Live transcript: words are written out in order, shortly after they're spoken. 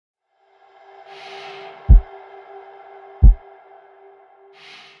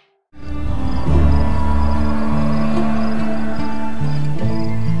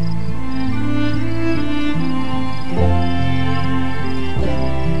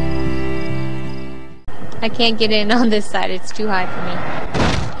I can't get in on this side. It's too high for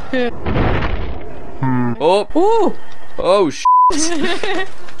me. Oh! Ooh! Oh, shit.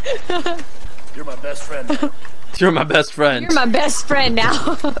 You're my best friend. You're my best friend. You're my best friend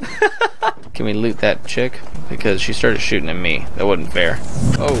now. Can we loot that chick? Because she started shooting at me. That wasn't fair.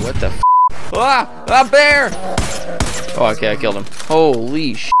 Oh, what the f? Ah! A bear! Oh, okay, I killed him.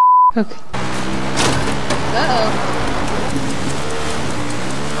 Holy sh! Okay. Uh-oh.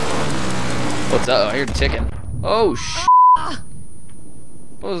 What's up? I hear ticking. Oh, sh!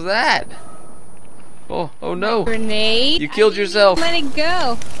 What was that? Oh no. Grenade. You killed yourself. Let it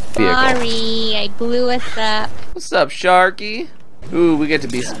go. Vehicle. Sorry, I blew us up. What's up, Sharky? Ooh, we get to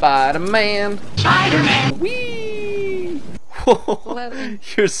be Spider-Man. Spider-Man. Whee! Whoa,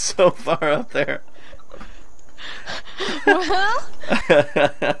 you're so far up there. Well.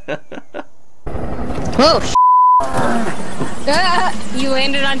 Whoa. You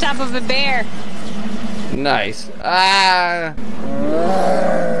landed on top of a bear. Nice. Ah.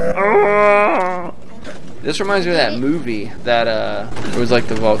 This reminds me of that movie that it was like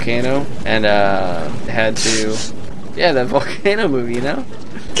the volcano and had to, yeah, that volcano movie, you know.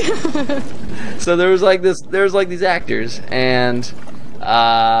 So there was like these actors, and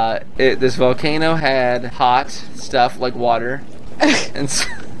this volcano had hot stuff like water, and so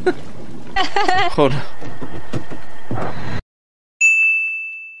hold on.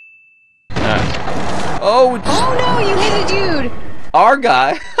 Oh no, you hit a dude. Our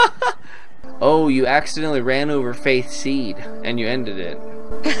guy. Oh, you accidentally ran over Faith Seed, and you ended it.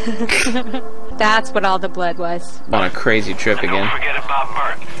 That's what all the blood was. On a crazy trip again. Don't forget about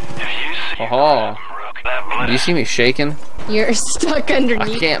Bert. If you see Oh. that blood, Do you see me shaking? You're stuck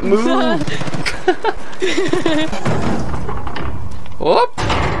underneath. I can't move. Whoop.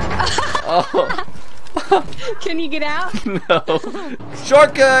 Oh. Can you get out? No.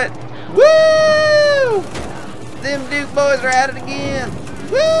 Shortcut. Woo! Them Duke boys are at it again.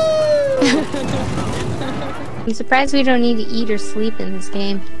 Woo! I'm surprised we don't need to eat or sleep in this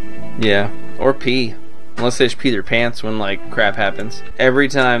game. Yeah, or pee. Unless they just pee their pants when like crap happens. Every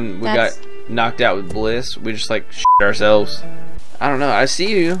time we got knocked out with Bliss, we just like shit ourselves. I don't know, I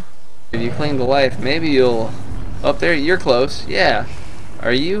see you. If you claim the life, maybe you'll... Up there, you're close. Yeah.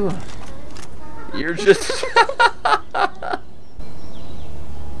 Are you... You're just...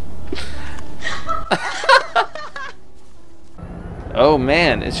 Oh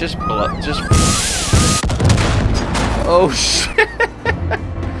man, it's just blood. Just... Oh shit.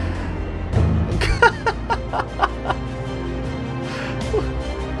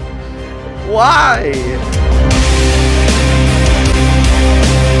 Why?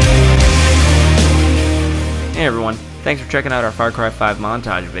 Hey everyone, thanks for checking out our Far Cry 5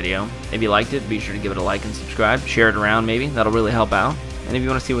 montage video. If you liked it, be sure to give it a like and subscribe. Share it around maybe, that'll really help out. And if you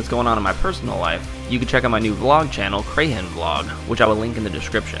want to see what's going on in my personal life, you can check out my new vlog channel, Crahenvlog, which I will link in the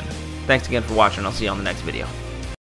description. Thanks again for watching, I'll see you on the next video.